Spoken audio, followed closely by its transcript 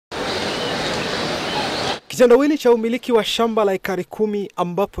Kitendawili cha umiliki wa shamba la ekari 10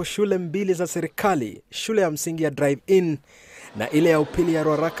 ambapo shule mbili za serikali, shule ya msingi ya Drive-In na ile ya upili ya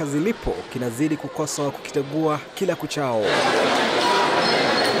Ruaraka zilipo, kinazidi kukosa wa kukitegua kila kuchao.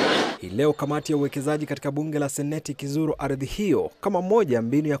 Hii leo kamati ya uwekezaji katika bunge la seneti ikizuru ardhi hiyo kama moja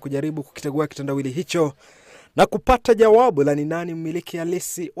mbinu ya kujaribu kukitegua kitendawili hicho na kupata jawabu la ni nani mmiliki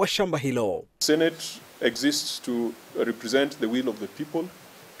halisi wa shamba hilo. Senate exists to represent the will of the people,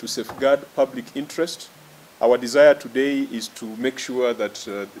 to safeguard public interest. Our desire today is to make sure that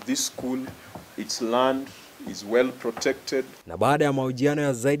this school, its land, is well protected. Na baada ya mahojiano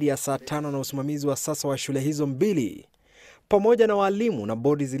ya zaidi ya saa 5 na usimamizi wa sasa wa shule hizo mbili, pamoja na walimu na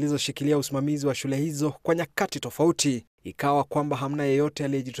bodi zilizoshikilia usimamizi wa shule hizo kwa nyakati tofauti, ikawa kwamba hamna yeyote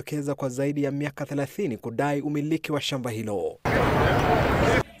aliyejitokeza kwa zaidi ya miaka 30 kudai umiliki wa shamba hilo.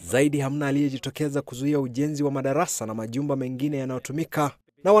 Zaidi hamna aliyejitokeza kuzuia ujenzi wa madarasa na majumba mengine yanayotumika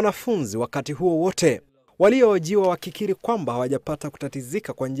na wanafunzi wakati huo wote. Waliohojiwa wakikiri kwamba hawajapata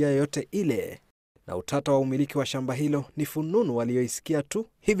kutatizika kwa njia yoyote ile, na utata wa umiliki wa shamba hilo ni fununu walioisikia tu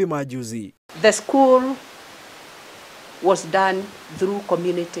hivi majuzi. The school was done through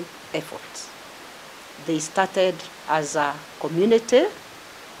community efforts. They started as a community.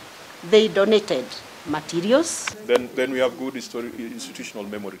 They donated materials. Then we have good institutional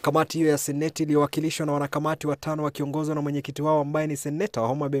memory. Kamati hiyo ya seneti iliyowakilishwa na wanakamati 5 wakiongozwa na mwenyekiti wao ambaye ni seneta wa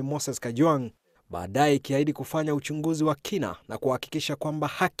Homa Bay Moses Kajwang, baadaye ikiahidi kufanya uchunguzi wa kina na kuhakikisha kwamba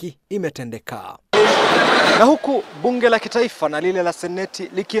haki imetendeka. Na huku bunge la kitaifa na lile la seneti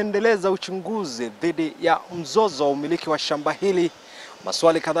likiendeleza uchunguzi dhidi ya mzozo wa umiliki wa shamba hili,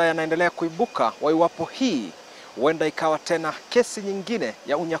 maswali kadhaa yanaendelea kuibuka wa iwapo hii huenda ikawa tena kesi nyingine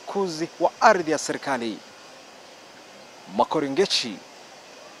ya unyakuzi wa ardhi ya serikali. Makoringechi,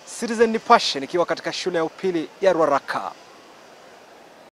 Citizen Nipashe, nikiwa katika shule ya upili ya Ruaraka.